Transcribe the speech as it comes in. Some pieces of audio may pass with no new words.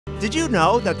Did you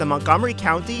know that the Montgomery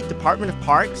County Department of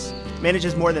Parks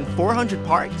manages more than 400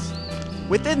 parks?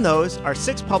 Within those are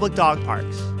 6 public dog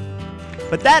parks.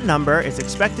 But that number is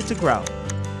expected to grow.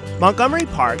 Montgomery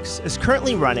Parks is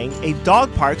currently running a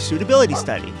dog park suitability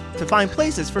study to find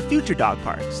places for future dog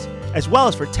parks, as well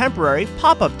as for temporary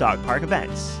pop-up dog park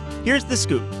events. Here's the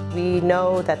scoop. We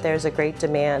know that there's a great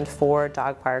demand for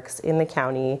dog parks in the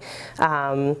county,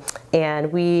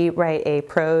 and we write a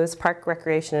PROS, Park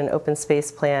Recreation and Open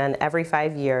Space Plan, every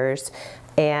 5 years.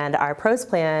 And our PROS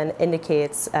plan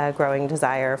indicates a growing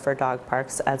desire for dog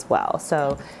parks as well.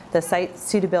 So the site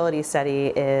suitability study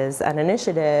is an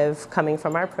initiative coming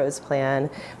from our PROS plan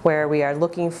where we are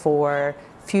looking for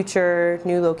future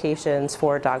new locations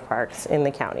for dog parks in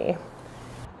the county.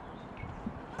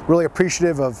 Really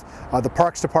appreciative of the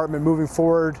Parks Department moving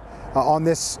forward on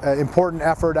this important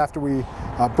effort after we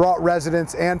brought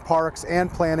residents and parks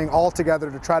and planning all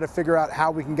together to try to figure out how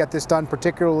we can get this done,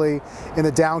 particularly in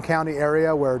the Down County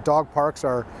area where dog parks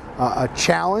are a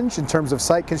challenge in terms of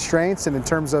site constraints and in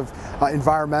terms of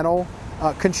environmental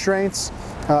constraints.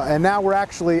 And now we're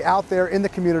actually out there in the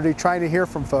community trying to hear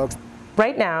from folks.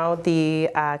 Right now, the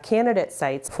candidate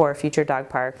sites for future dog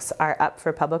parks are up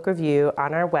for public review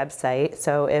on our website.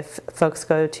 So if folks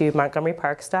go to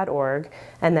montgomeryparks.org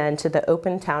and then to the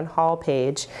Open Town Hall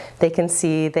page, they can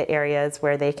see the areas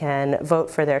where they can vote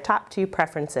for their top 2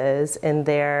 preferences in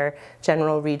their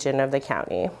general region of the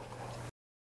county.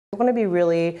 We want to be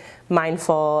really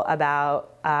mindful about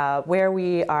where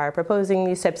we are proposing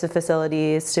these types of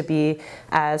facilities to be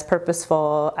as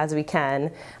purposeful as we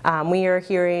can. We are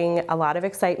hearing a lot of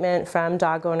excitement from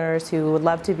dog owners who would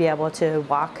love to be able to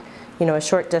walk a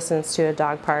short distance to a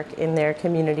dog park in their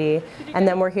community. And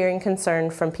then we're hearing concern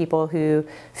from people who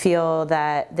feel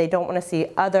that they don't want to see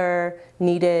other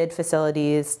needed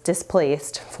facilities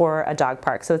displaced for a dog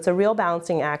park. So it's a real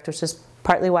balancing act, which is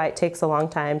partly why it takes a long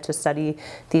time to study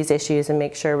these issues and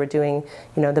make sure we're doing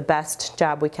the best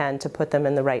job we can to put them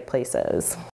in the right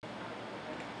places.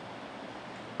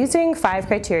 Using 5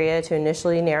 criteria to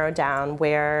initially narrow down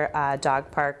where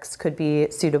dog parks could be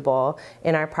suitable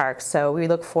in our parks. So we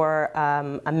look for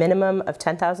a minimum of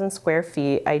 10,000 square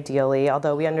feet ideally,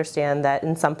 although we understand that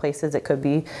in some places it could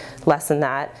be less than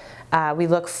that. We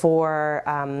look for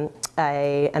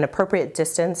an appropriate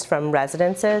distance from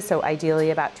residences, so ideally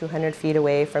about 200 feet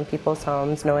away from people's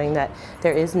homes, knowing that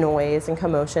there is noise and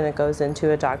commotion that goes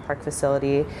into a dog park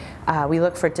facility. We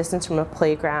look for distance from a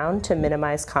playground to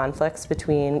minimize conflicts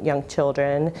between young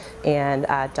children and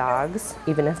dogs,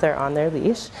 even if they're on their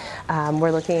leash.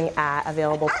 We're looking at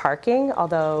available parking,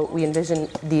 although we envision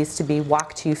these to be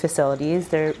walk-to facilities.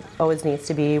 There always needs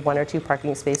to be 1 or 2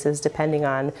 parking spaces depending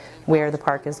on where the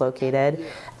park is located.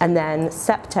 And then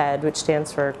CPTED, which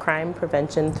stands for Crime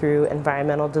Prevention Through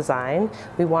Environmental Design.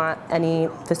 We want any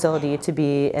facility to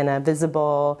be in a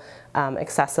visible,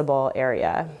 accessible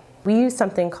area. We use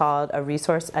something called a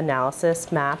resource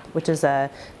analysis map, which is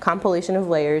a compilation of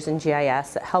layers in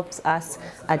GIS that helps us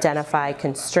identify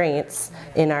constraints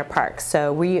in our parks.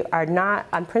 So we are not,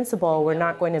 on principle, we're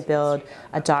not going to build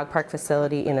a dog park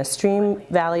facility in a stream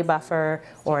valley buffer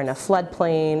or in a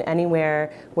floodplain,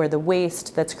 anywhere where the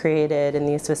waste that's created in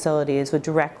these facilities would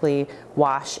directly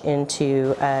wash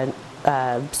into a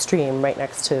stream right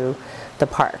next to the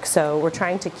park. So we're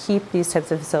trying to keep these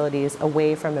types of facilities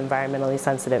away from environmentally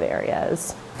sensitive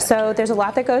areas. So there's a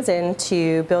lot that goes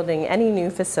into building any new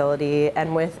facility,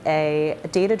 and with a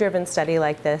data-driven study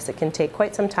like this, it can take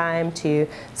quite some time to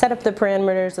set up the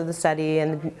parameters of the study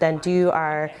and then do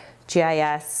our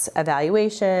GIS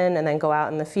evaluation and then go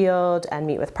out in the field and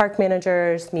meet with park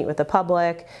managers, meet with the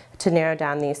public to narrow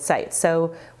down these sites.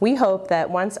 So we hope that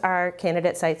once our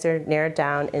candidate sites are narrowed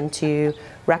down into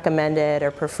recommended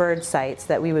or preferred sites,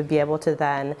 that we would be able to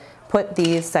then put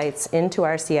these sites into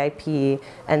our CIP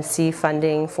and see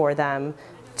funding for them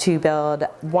to build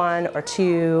 1 or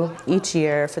 2 each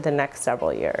year for the next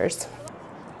several years.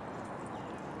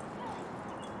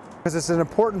 Because it's an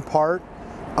important part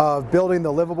of building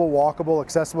the livable, walkable,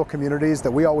 accessible communities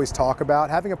that we always talk about,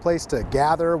 having a place to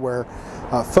gather where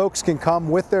folks can come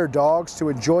with their dogs to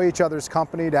enjoy each other's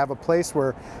company, to have a place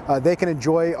where they can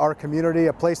enjoy our community,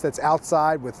 a place that's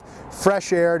outside with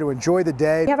fresh air to enjoy the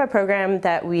day. We have a program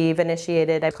that we've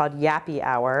initiated called Yappy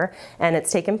Hour, and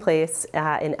it's taken place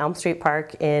in Elm Street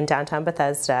Park in downtown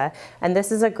Bethesda. And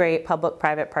this is a great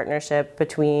public-private partnership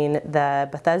between the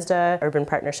Bethesda Urban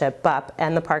Partnership, BUP,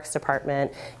 and the Parks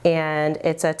Department. And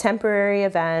it's a temporary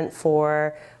event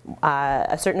for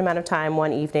a certain amount of time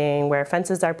one evening where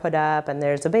fences are put up and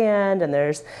there's a band and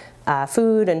there's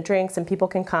food and drinks, and people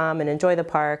can come and enjoy the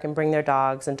park and bring their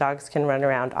dogs, and dogs can run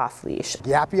around off leash.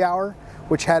 Yappy Hour,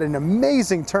 which had an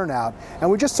amazing turnout, and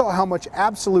we just saw how much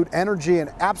absolute energy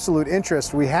and absolute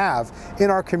interest we have in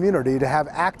our community to have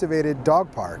activated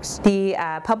dog parks. The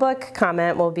public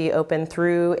comment will be open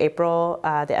through April,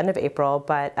 the end of April,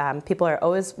 but people are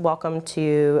always welcome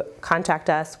to contact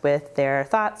us with their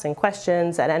thoughts and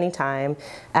questions at any time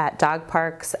at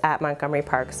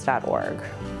dogparks@montgomeryparks.org.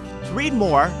 To read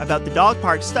more about the dog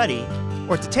park study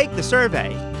or to take the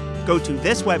survey, go to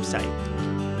this website,